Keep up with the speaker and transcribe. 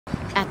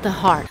At the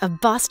heart of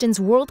Boston's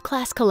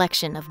world-class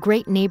collection of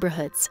great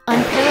neighborhoods,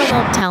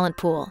 unparalleled talent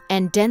pool,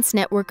 and dense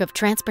network of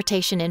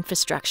transportation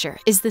infrastructure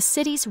is the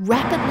city's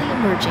rapidly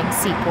emerging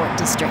Seaport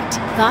district.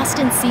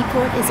 Boston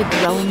Seaport is a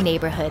growing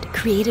neighborhood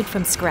created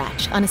from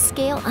scratch on a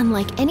scale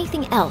unlike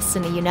anything else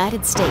in the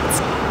United States.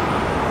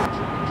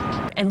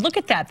 And look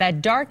at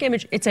that dark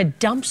image. It's a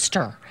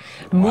dumpster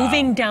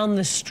moving down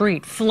the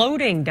street,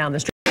 floating down the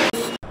street.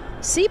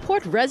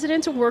 Seaport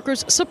residents and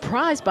workers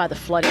surprised by the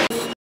flooding.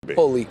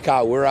 Holy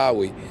cow, where are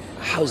we?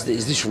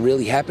 Is this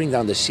really happening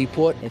down the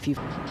Seaport? If you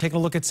take a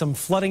look at some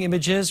flooding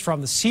images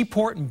from the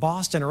Seaport in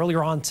Boston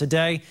earlier on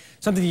today,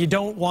 something you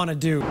don't want to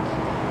do.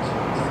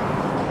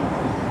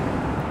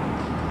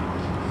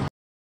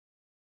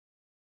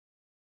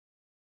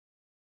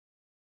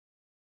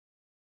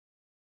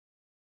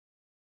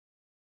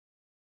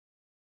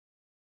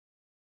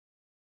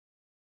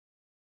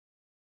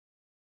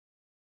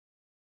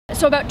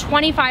 So about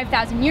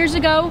 25,000 years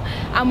ago,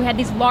 we had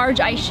these large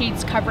ice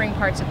sheets covering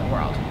parts of the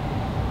world.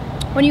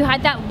 When you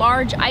had that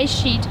large ice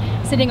sheet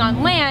sitting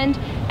on land,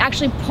 it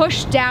actually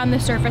pushed down the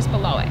surface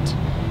below it.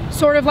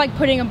 Sort of like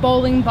putting a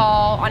bowling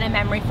ball on a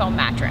memory foam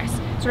mattress.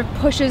 Sort of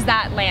pushes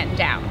that land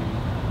down.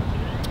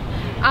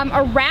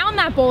 Around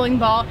that bowling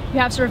ball, you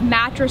have sort of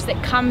mattress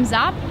that comes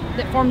up,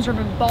 that forms sort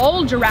of a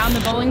bulge around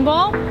the bowling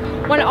ball.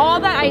 When all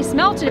that ice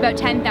melted about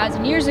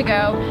 10,000 years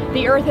ago,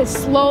 the Earth is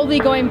slowly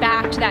going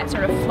back to that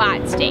sort of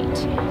flat state.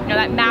 You know,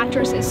 that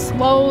mattress is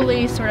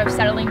slowly sort of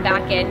settling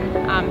back in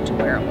to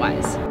where it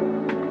was.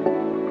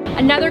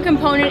 Another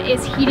component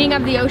is heating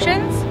of the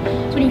oceans.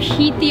 So when you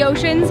heat the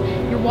oceans,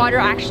 your water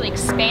actually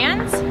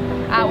expands,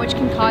 which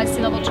can cause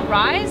sea level to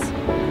rise.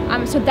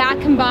 So that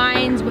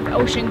combines with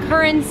ocean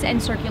currents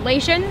and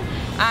circulation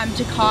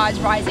to cause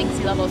rising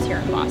sea levels here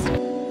in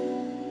Boston.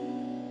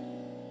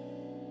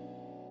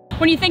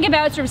 When you think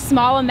about sort of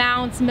small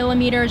amounts,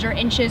 millimeters or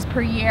inches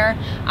per year,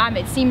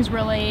 it seems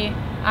really,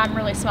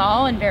 really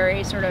small and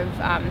very sort of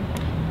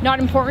not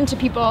important to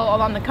people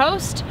along the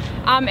coast.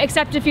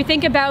 Except if you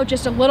think about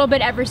just a little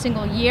bit every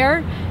single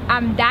year,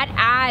 that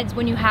adds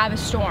when you have a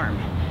storm,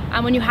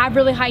 when you have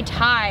really high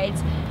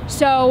tides.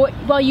 So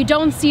while you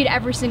don't see it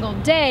every single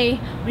day,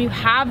 when you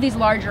have these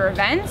larger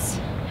events,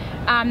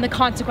 the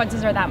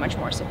consequences are that much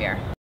more severe.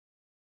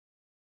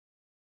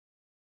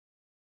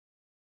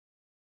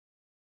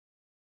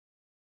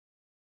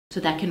 So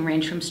that can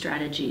range from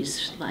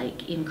strategies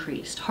like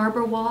increased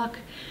harbor walk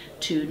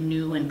to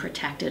new and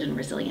protected and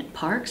resilient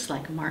parks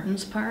like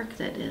Martin's Park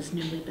that is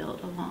newly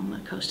built along the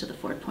coast of the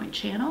Fort Point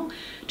Channel,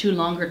 to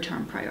longer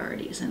term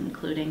priorities,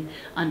 including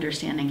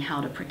understanding how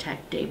to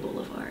protect Day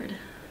Boulevard.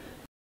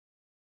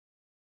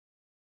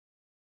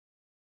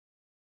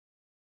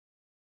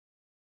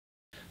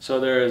 So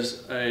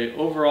there's an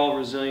overall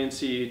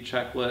resiliency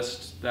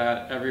checklist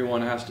that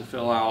everyone has to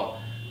fill out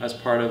as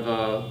part of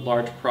a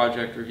large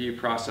project review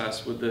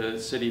process with the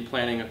City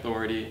Planning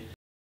Authority.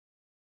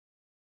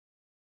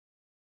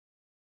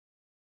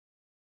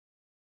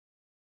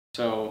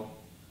 So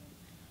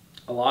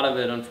a lot of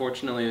it,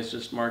 unfortunately, is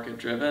just market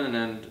driven,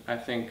 and I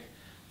think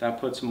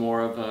that puts more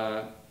of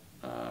a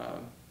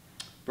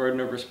burden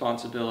of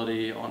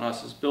responsibility on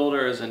us as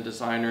builders and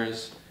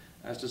designers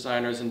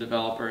and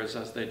developers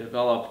as they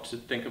develop, to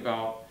think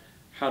about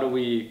how do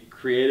we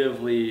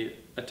creatively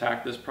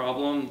attack this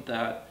problem,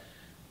 that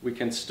we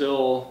can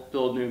still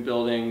build new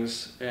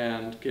buildings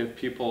and give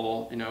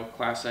people, you know,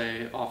 Class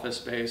A office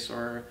space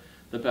or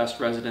the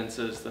best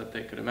residences that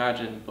they could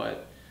imagine,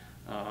 but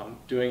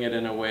doing it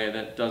in a way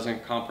that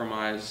doesn't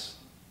compromise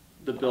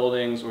the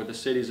buildings or the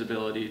city's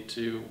ability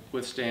to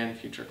withstand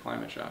future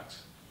climate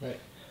shocks. Right.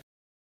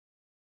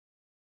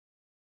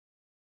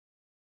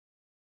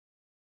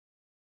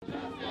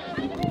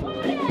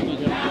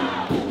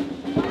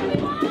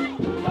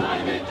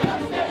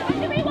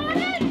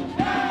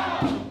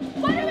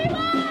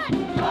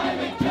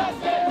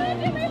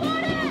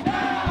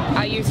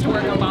 I used to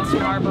work on Boston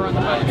Harbor on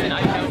the boats, and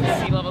I've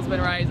noticed sea level's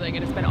been rising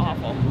and it's been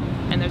awful.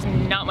 And there's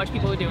not much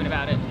people are doing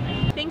about it.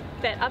 I think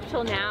that up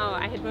till now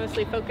I had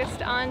mostly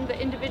focused on the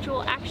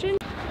individual actions.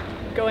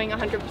 Going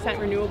 100%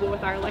 renewable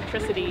with our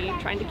electricity,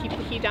 trying to keep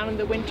the heat down in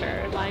the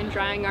winter, line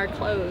drying our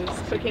clothes,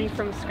 cooking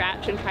from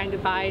scratch and trying to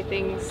buy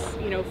things,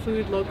 you know,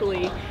 food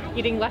locally,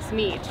 eating less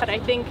meat. But I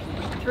think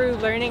through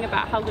learning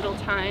about how little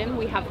time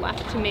we have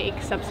left to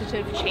make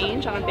substantive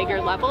change on a bigger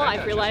level,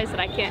 I've realized that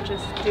I can't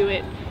just do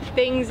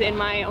things in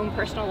my own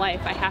personal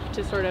life. I have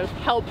to sort of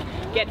help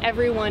get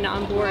everyone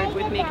on board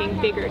with making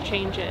bigger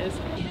changes.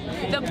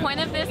 The point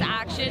of this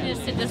action is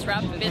to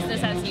disrupt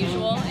business as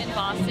usual in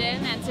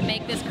Boston and to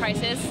make this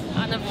crisis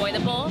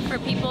unavoidable for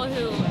people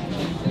who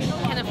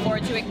can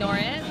afford to ignore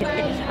it.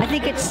 I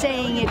think it's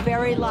saying it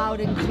very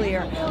loud and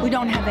clear. We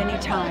don't have any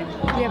time.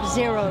 We have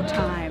zero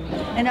time.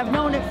 And I've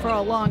known it for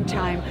a long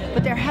time,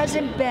 but there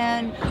hasn't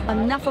been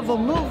enough of a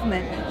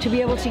movement to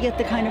be able to get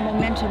the kind of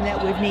momentum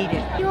that we've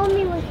needed.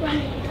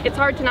 It's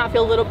hard to not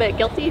feel a little bit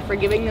guilty for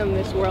giving them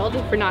this world,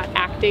 for not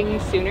acting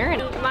sooner.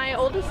 And my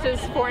oldest is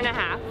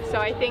 4.5, so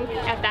I think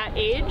at that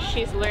age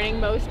she's learning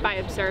most by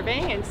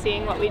observing and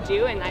seeing what we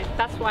do, and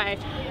that's why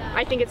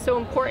I think it's so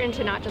important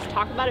to not just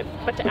talk about it,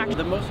 but to actually.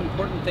 The most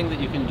important thing that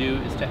you can do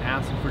is to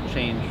ask for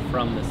change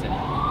from the city.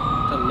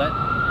 To let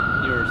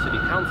your city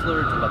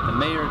councilor, to let the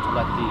mayor, to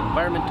let the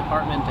environment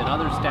department and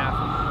other staff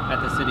at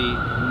the city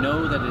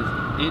know that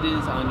it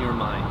is on your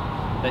mind,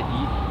 that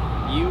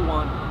you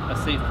want a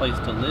safe place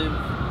to live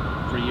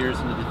for years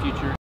into the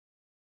future.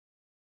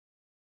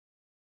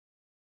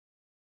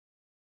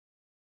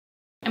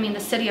 I mean, the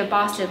city of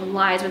Boston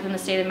lies within the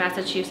state of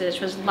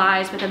Massachusetts, which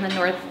lies within the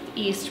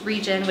Northeast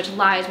region, which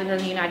lies within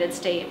the United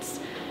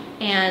States.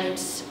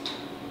 And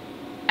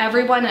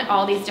everyone at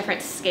all these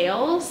different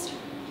scales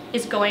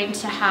is going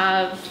to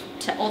have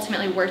to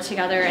ultimately work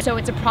together. So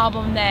it's a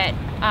problem that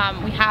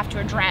we have to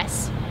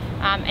address.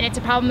 And it's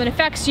a problem that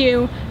affects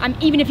you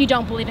even if you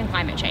don't believe in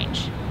climate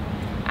change.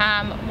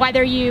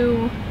 Whether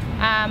you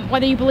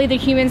believe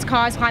that humans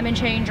cause climate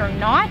change or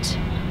not,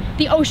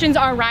 the oceans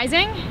are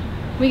rising.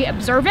 We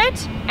observe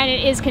it, and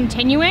it is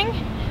continuing.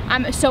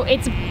 So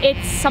it's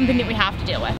something that we have to deal with.